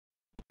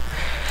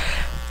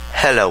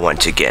Hello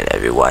once again,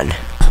 everyone.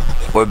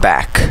 We're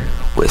back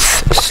with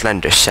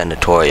Slender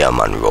Sanatorium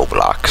on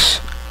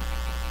Roblox.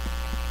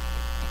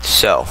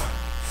 So,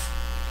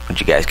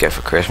 what'd you guys get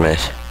for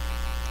Christmas?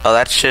 Oh,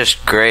 that's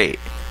just great.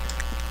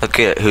 Look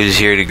at who's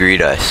here to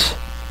greet us.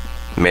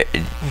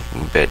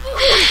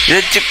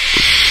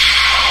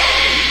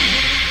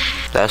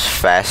 That's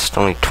fast,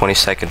 only 20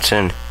 seconds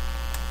in.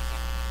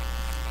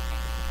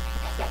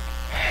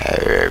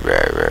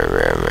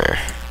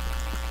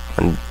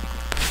 One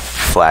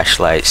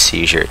flashlight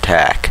seizure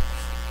attack.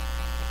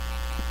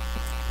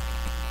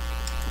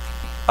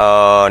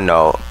 Oh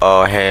no.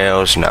 Oh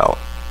hells no.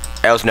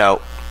 Hells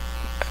no.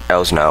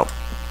 Hells no.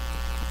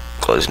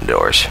 Closing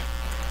doors.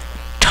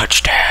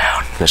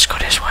 Touchdown. Let's go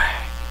this way.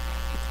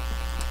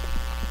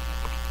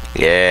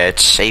 Yeah,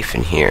 it's safe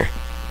in here.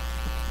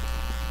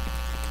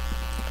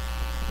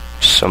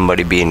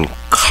 Somebody being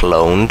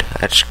cloned.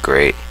 That's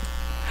great.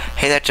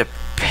 Hey, that's a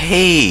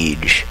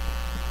page.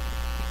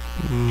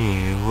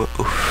 No,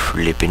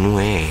 flipping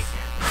way.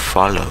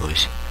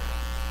 Follows.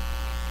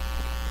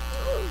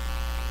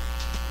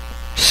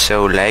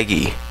 So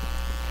laggy.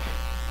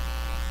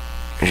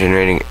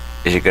 Generating.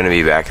 Is it gonna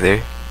be back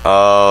there?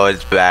 Oh,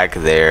 it's back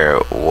there.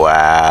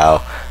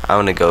 Wow. I'm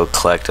gonna go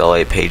collect all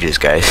 8 pages,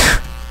 guys.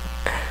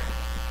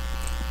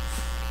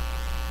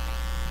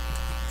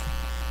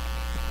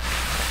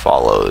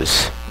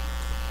 Follows.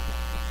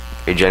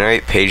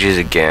 Regenerate pages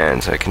again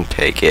so I can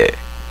take it.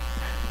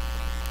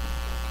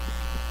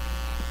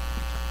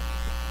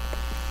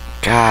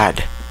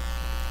 God.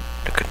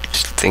 Look at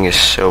this thing is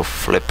so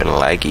flippin'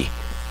 laggy.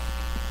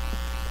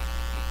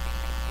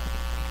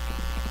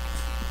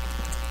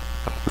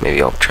 Maybe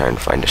I'll try and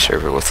find a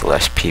server with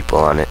less people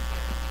on it.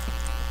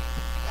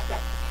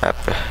 Yep,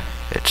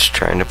 it's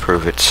trying to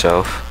prove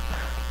itself.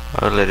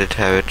 I'll let it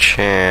have a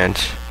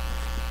chance.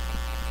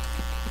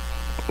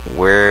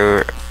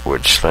 Where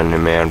would Slender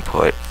Man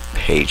put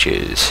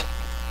pages?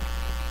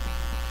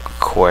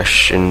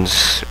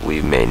 Questions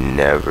we may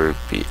never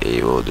be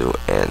able to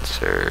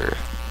answer.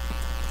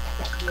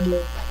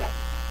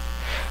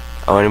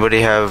 Oh,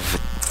 anybody have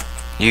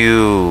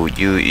you?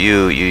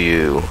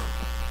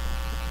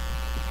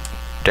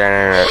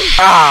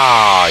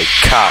 Ah, he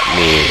caught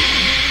me.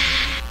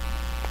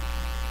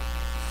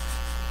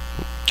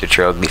 Get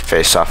your ugly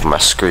face off my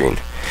screen.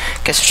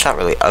 Guess it's not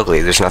really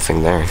ugly, there's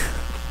nothing there.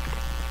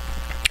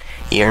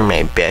 You're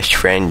my best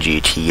friend,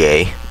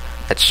 GTA.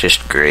 That's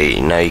just great.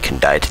 Now you can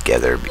die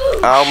together.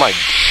 Oh my.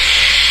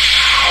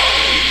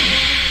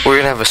 We're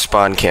gonna have a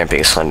spawn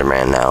camping Slender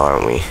Man now,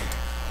 aren't we?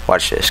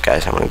 Watch this,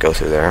 guys. I'm gonna go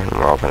through there and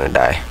we're all gonna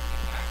die.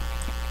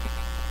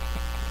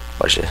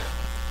 Watch this.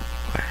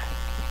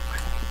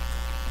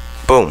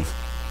 Boom.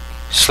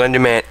 Slender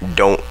Man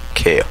don't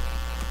care.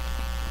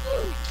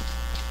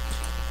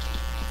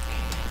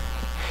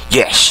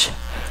 Yes.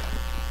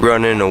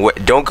 Running away.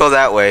 Don't go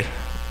that way.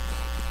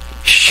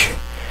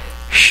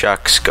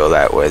 Shucks, go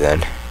that way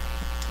then.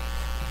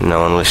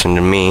 No one listened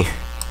to me.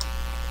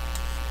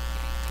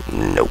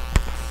 Nope.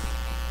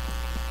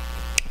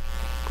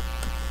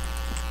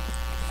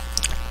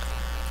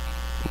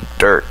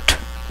 Dirt.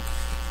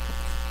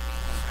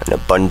 An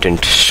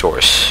abundant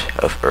source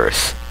of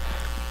earth.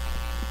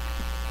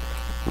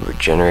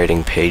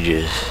 Regenerating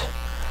pages.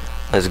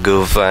 Let's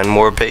go find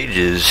more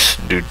pages.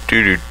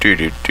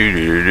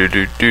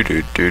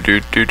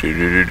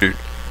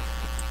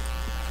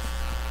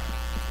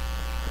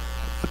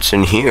 What's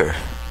in here?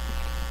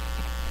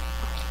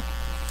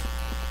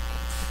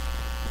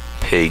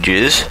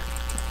 Pages.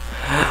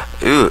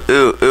 Ooh,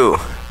 ooh, ooh.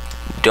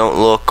 Don't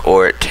look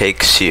or it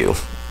takes you.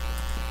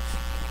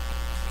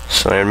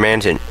 Slender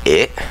Man's an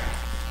it?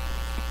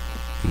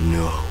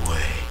 No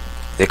way.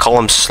 They call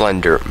him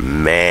Slender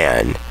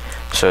Man.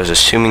 So I was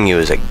assuming he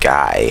was a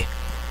guy.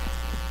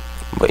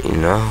 But you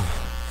know,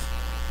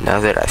 now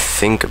that I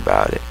think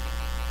about it.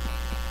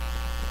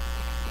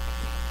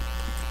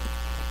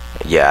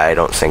 Yeah, I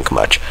don't think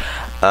much.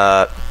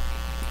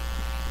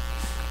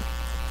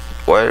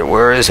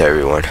 Where is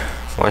everyone?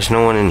 Why is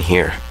no one in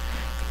here?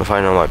 I'll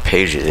find all my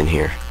pages in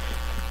here.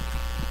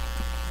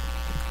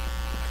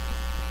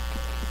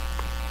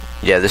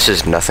 Yeah, this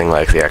is nothing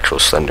like the actual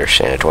Slender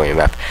Sanatorium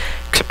map,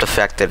 except the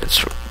fact that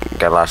it's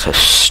got lots of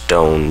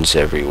stones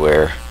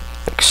everywhere,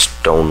 like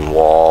stone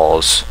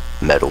walls,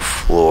 metal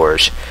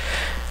floors.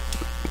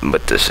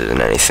 But this isn't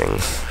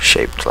anything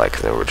shaped like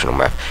the original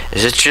map.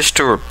 Is it just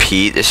a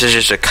repeat? This is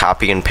just a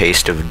copy and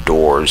paste of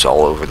doors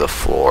all over the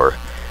floor.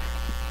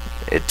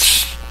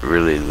 It's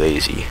really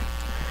lazy.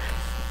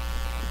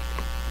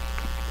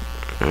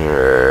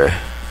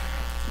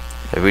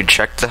 Have we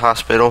checked the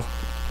hospital?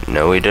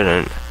 No, we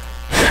didn't.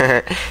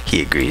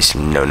 He agrees.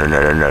 No.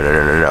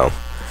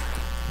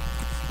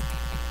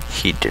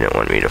 He didn't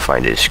want me to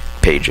find his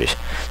pages.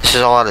 This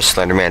is all out of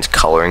Slender Man's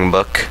coloring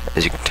book.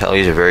 As you can tell,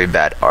 he's a very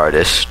bad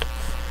artist.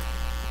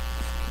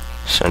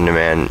 Slender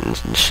Man,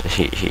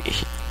 he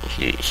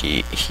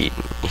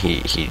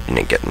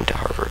didn't get into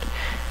Harvard.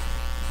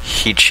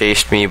 He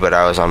chased me, but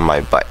I was on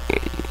my bike.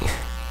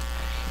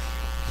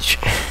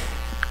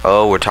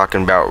 Oh, we're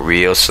talking about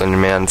real Slender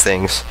Man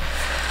things.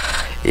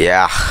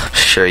 Yeah, I'm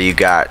sure you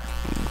got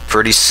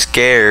pretty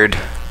scared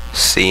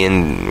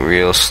seeing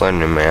real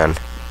Slender Man.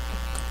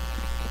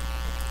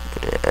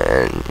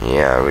 And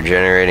yeah,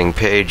 regenerating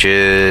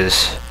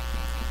pages.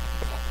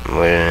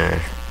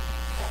 Did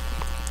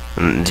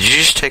you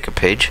just take a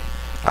page?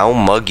 I will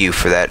mug you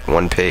for that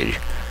one page.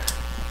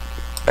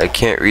 I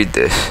can't read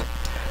this.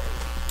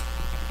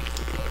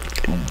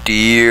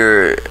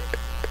 Dear,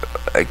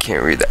 I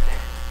can't read that.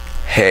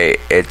 Hey,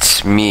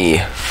 it's me,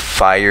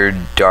 Fire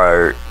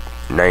Dart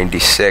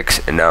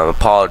 96, and I'm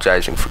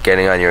apologizing for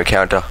getting on your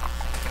account.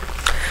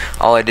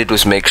 All I did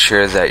was make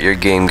sure that your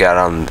game got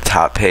on the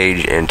top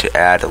page and to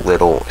add a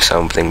little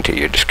something to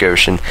your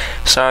description.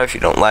 Sorry if you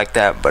don't like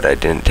that, but I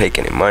didn't take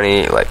any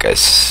money. Like I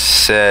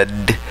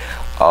said,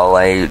 all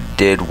I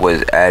did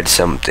was add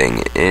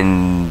something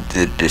in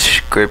the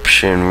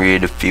description,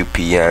 read a few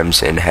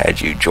PMs, and had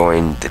you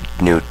join the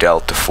new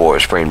Delta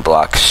Force Brain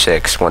Block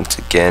 6. Once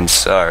again,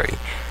 sorry.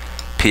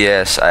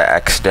 P.S. I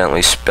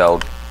accidentally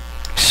spilled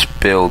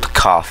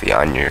coffee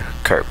on your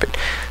carpet.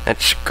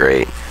 That's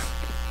great.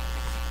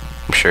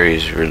 I'm sure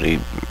he's really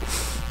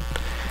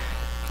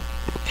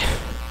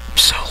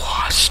so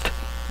lost.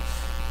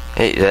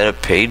 Hey, is that a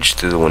page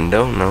through the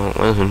window? No, it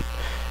wasn't.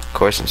 Of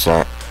course it's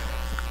not.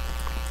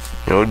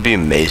 It would be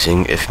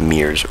amazing if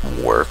mirrors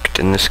worked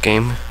in this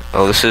game.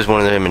 Oh, this is one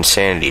of them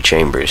insanity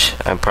chambers.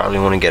 I probably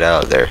want to get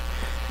out of there.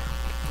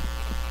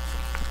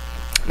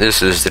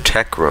 This is the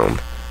tech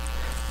room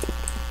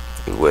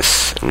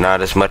with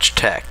not as much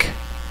tech.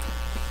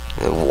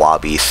 The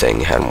lobby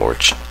thing had more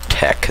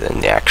tech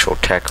than the actual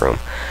tech room.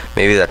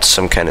 Maybe that's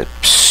some kind of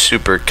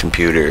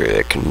supercomputer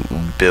that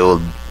can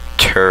build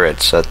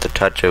turrets at the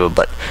touch of a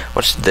button.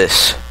 What's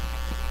this?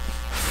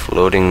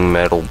 Floating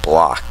metal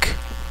block.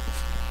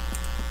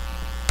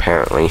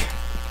 Apparently.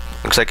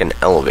 Looks like an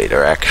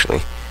elevator,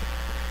 actually.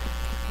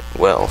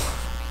 Well.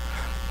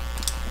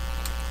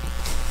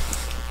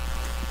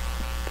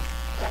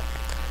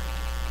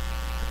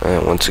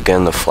 Once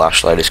again, the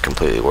flashlight is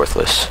completely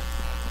worthless.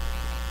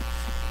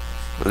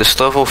 This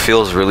level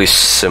feels really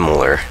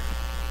similar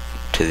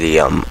to the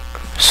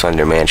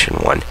Slender Mansion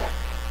one.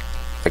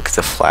 Like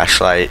the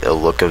flashlight, the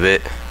look of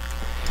it.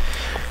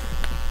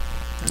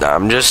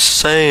 I'm just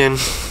saying.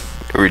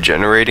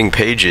 Regenerating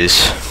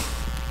pages.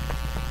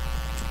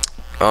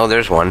 Oh,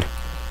 there's one.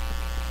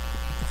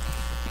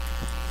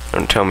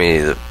 Don't tell me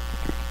that.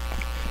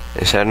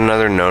 Is that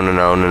another?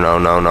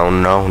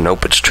 No.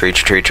 Nope, it's tree.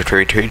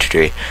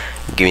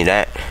 Give me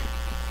that.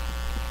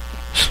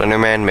 Slender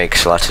Man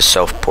makes lots of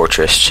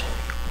self-portraits.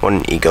 What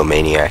an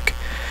egomaniac.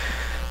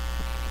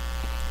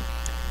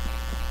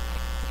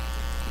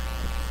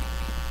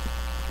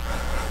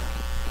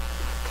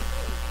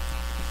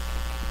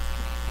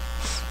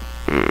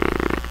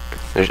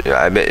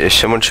 I bet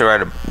someone should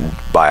write a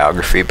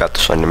biography about the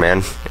Slender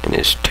Man and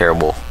his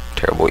terrible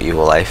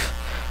evil life.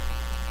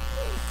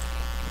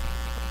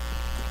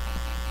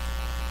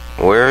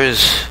 Where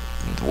is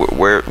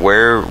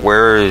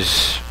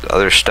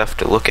other stuff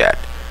to look at?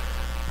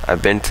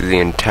 I've been through the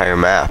entire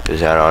map.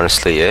 Is that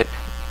honestly it?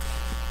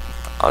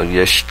 I'll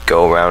just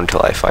go around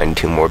till I find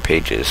 2 more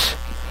pages.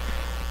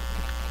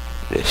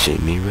 They see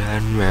me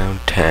riding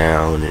around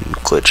town in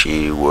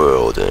glitchy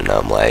world, and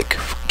I'm like,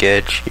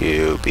 forget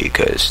you,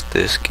 because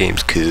this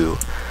game's cool.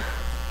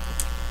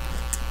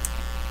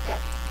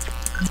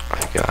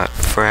 I got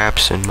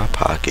fraps in my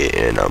pocket,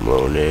 and I'm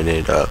loading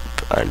it up,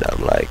 and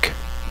I'm like,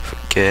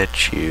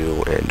 forget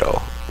you, and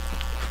I'll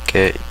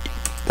forget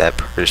that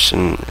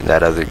person,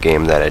 that other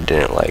game that I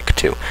didn't like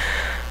too.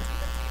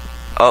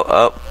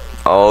 Oh,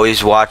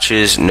 always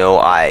watches, no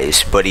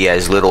eyes, but he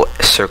has little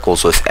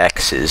circles with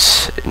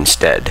X's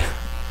instead.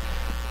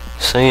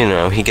 So, you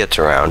know, he gets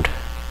around.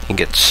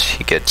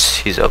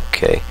 He's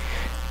okay.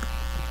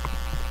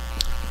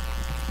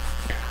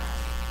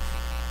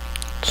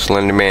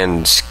 Slender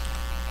Man's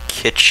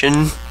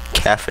kitchen,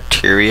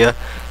 cafeteria.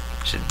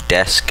 There's a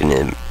desk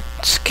in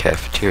its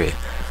cafeteria.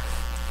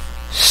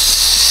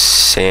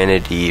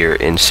 Sanity or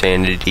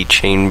insanity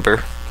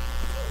chamber.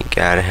 You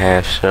gotta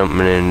have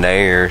something in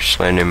there.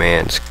 Slender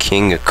Man's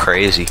king of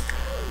crazy.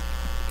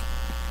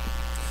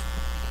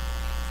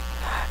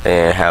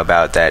 And how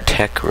about that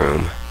tech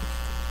room?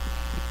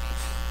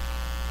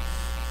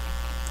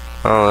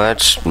 Oh,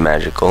 that's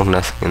magical.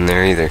 Nothing in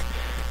there either.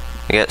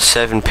 I got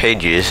 7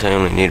 pages. I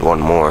only need 1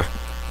 more.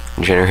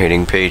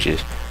 Generating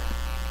pages.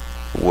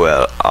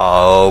 Well,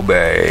 I'll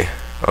obey.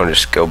 I'll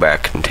just go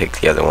back and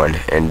take the other one,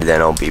 and then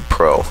I'll be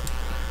pro.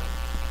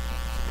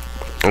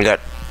 I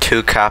got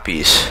 2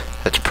 copies.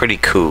 That's pretty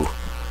cool.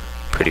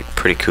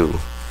 Pretty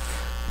cool.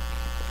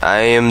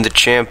 I am the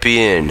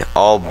champion,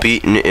 all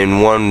beaten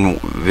in 1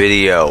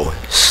 video.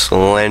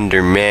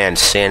 Slender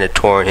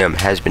Sanatorium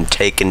has been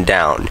taken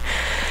down.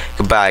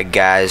 Goodbye,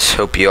 guys.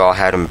 Hope you all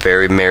had a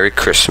very Merry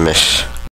Christmas.